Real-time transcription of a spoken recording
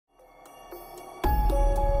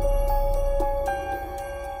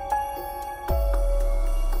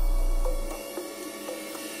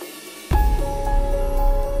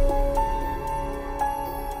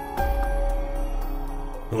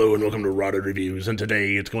Hello and welcome to Rotted Reviews, and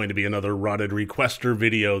today it's going to be another Rotted Requester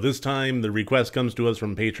video. This time the request comes to us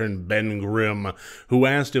from patron Ben Grimm, who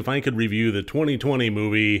asked if I could review the 2020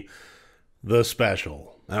 movie, The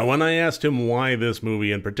Special. Now when I asked him why this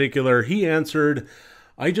movie in particular, he answered,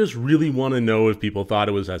 I just really want to know if people thought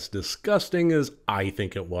it was as disgusting as I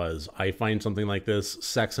think it was. I find something like this,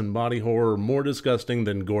 sex and body horror, more disgusting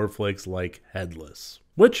than gore flicks like Headless.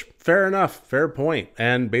 Which, fair enough, fair point,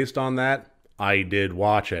 and based on that, I did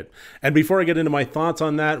watch it. And before I get into my thoughts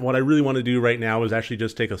on that, what I really want to do right now is actually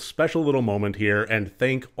just take a special little moment here and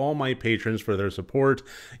thank all my patrons for their support.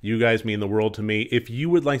 You guys mean the world to me. If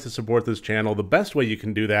you would like to support this channel, the best way you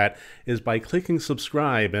can do that is by clicking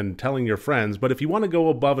subscribe and telling your friends. But if you want to go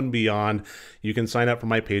above and beyond, you can sign up for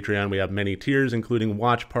my Patreon. We have many tiers, including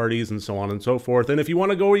watch parties and so on and so forth. And if you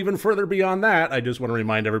want to go even further beyond that, I just want to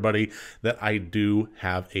remind everybody that I do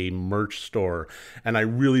have a merch store. And I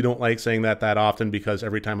really don't like saying that often because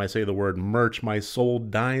every time I say the word merch, my soul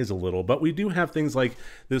dies a little. But we do have things like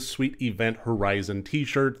this sweet Event Horizon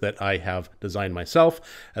t-shirt that I have designed myself,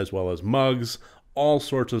 as well as mugs, all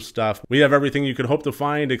sorts of stuff. We have everything you could hope to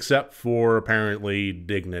find except for apparently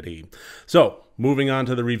dignity. So, moving on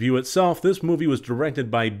to the review itself, this movie was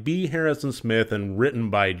directed by B. Harrison Smith and written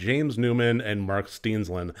by James Newman and Mark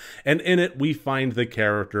Steensland. And in it, we find the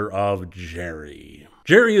character of Jerry.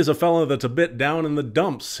 Jerry is a fella that's a bit down in the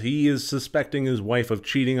dumps. He is suspecting his wife of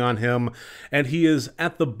cheating on him, and he is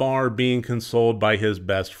at the bar being consoled by his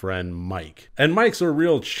best friend, Mike. And Mike's a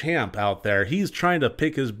real champ out there. He's trying to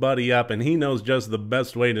pick his buddy up, and he knows just the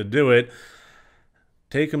best way to do it.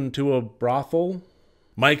 Take him to a brothel?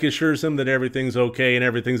 Mike assures him that everything's okay and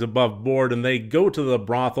everything's above board, and they go to the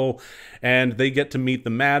brothel and they get to meet the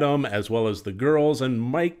madam as well as the girls, and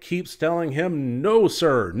Mike keeps telling him, no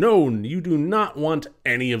sir, no, you do not want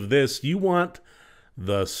any of this, you want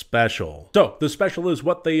the special. So the special is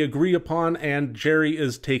what they agree upon, and Jerry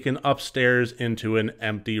is taken upstairs into an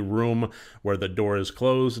empty room where the door is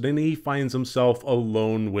closed, and he finds himself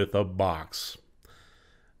alone with a box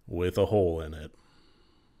with a hole in it.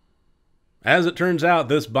 As it turns out,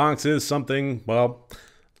 this box is something, well,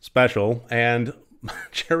 special, and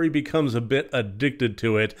Jerry becomes a bit addicted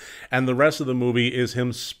to it, and the rest of the movie is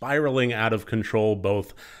him spiraling out of control,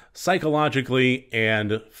 both psychologically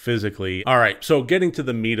and physically. All right, so getting to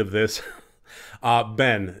the meat of this,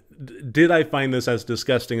 Ben, did I find this as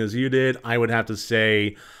disgusting as you did? I would have to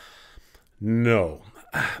say no.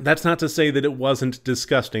 That's not to say that it wasn't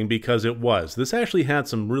disgusting, because it was. This actually had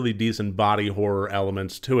some really decent body horror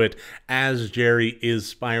elements to it. As Jerry is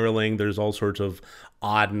spiraling, there's all sorts of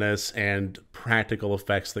oddness and practical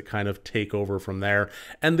effects that kind of take over from there.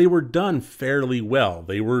 And they were done fairly well.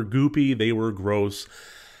 They were goopy, they were gross.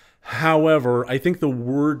 However, I think the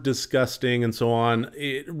word disgusting and so on,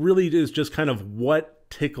 it really is just kind of what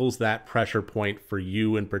tickles that pressure point for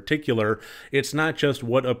you in particular. It's not just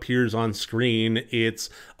what appears on screen, it's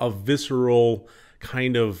a visceral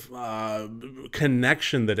kind of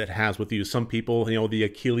connection that it has with you. Some people, you know, the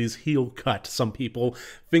Achilles heel cut. Some people,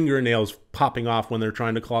 fingernails popping off when they're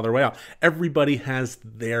trying to claw their way out. Everybody has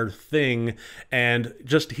their thing. And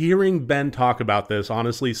just hearing Ben talk about this,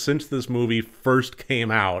 honestly, since this movie first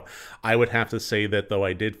came out, I would have to say that though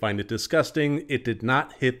I did find it disgusting, it did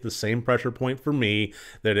not hit the same pressure point for me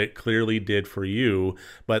that it clearly did for you,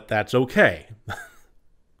 but that's okay.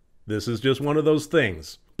 This is just one of those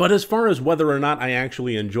things. But as far as whether or not I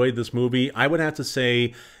actually enjoyed this movie, I would have to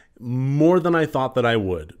say more than I thought that I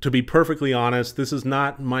would. To be perfectly honest, this is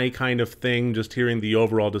not my kind of thing, just hearing the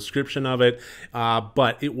overall description of it,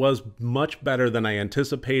 but it was much better than I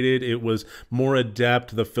anticipated. It was more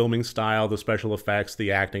adept. The filming style, the special effects,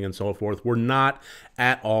 the acting, and so forth were not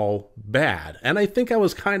at all bad. And I think I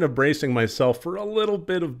was kind of bracing myself for a little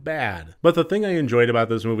bit of bad. But the thing I enjoyed about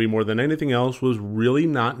this movie more than anything else was really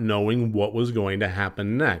not knowing what was going to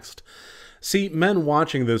happen next. See, men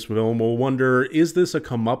watching this film will wonder, is this a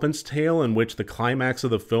comeuppance tale in which the climax of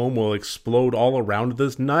the film will explode all around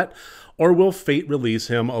this nut, or will fate release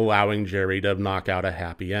him, allowing Jerry to knock out a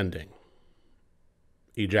happy ending?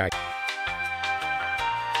 Ejaculate.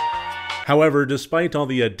 However, despite all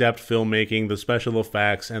the adept filmmaking, the special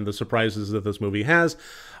effects, and the surprises that this movie has,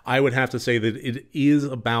 I would have to say that it is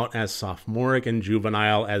about as sophomoric and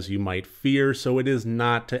juvenile as you might fear, so it is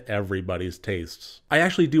not to everybody's tastes. I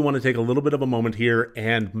actually do want to take a little bit of a moment here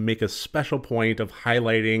and make a special point of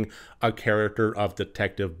highlighting a character of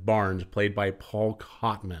Detective Barnes, played by Paul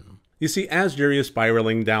Cotman. You see, as Jerry is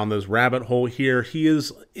spiraling down this rabbit hole here, he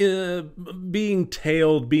is being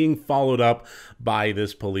tailed, being followed up by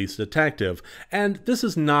this police detective. And this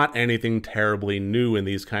is not anything terribly new in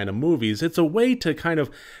these kind of movies. It's a way to kind of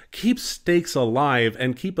keep stakes alive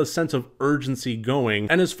and keep a sense of urgency going.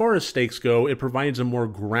 And as far as stakes go, it provides a more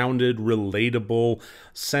grounded, relatable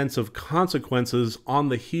sense of consequences on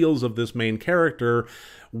the heels of this main character,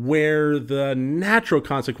 where the natural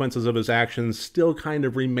consequences of his actions still kind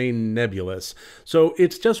of remain nebulous. So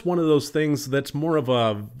it's just one of those things that's more of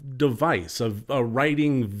a device, a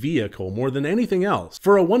writing vehicle, more than anything else.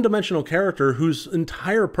 For a one-dimensional character whose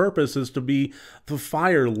entire purpose is to be the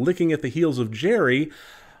fire licking at the heels of Jerry,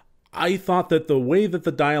 I thought that the way that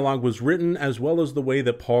the dialogue was written, as well as the way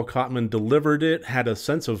that Paul Cotman delivered it, had a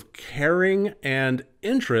sense of caring and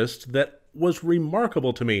interest that was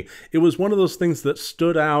remarkable to me. It was one of those things that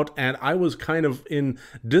stood out, and I was kind of in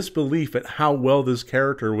disbelief at how well this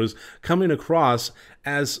character was coming across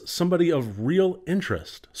as somebody of real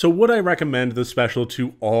interest. So would I recommend this special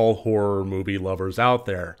to all horror movie lovers out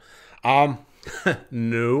there?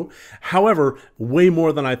 No. However, way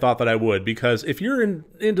more than I thought that I would, because if you're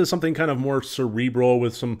into something kind of more cerebral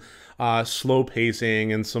with some slow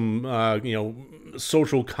pacing and some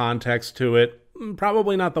social context to it,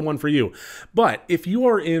 probably not the one for you. But if you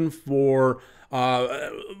are in for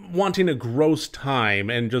wanting a gross time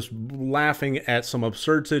and just laughing at some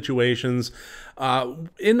absurd situations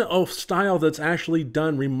in a style that's actually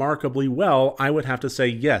done remarkably well, I would have to say,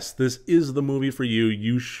 yes, this is the movie for you.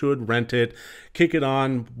 You should rent it, kick it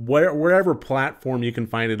on, wherever platform you can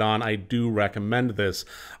find it on. I do recommend this.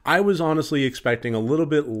 I was honestly expecting a little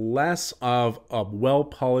bit less of a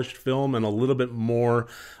well-polished film and a little bit more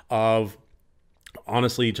of,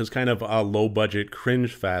 honestly, just kind of a low-budget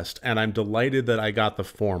cringe fest, and I'm delighted that I got the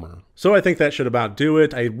former. So I think that should about do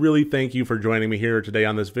it. I really thank you for joining me here today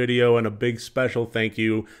on this video, and a big special thank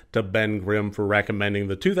you to Ben Grimm for recommending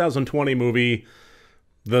the 2020 movie,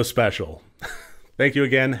 The Special. Thank you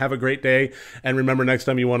again, have a great day, and remember, next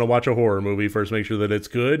time you want to watch a horror movie, first make sure that it's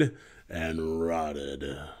good and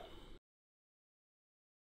rotted.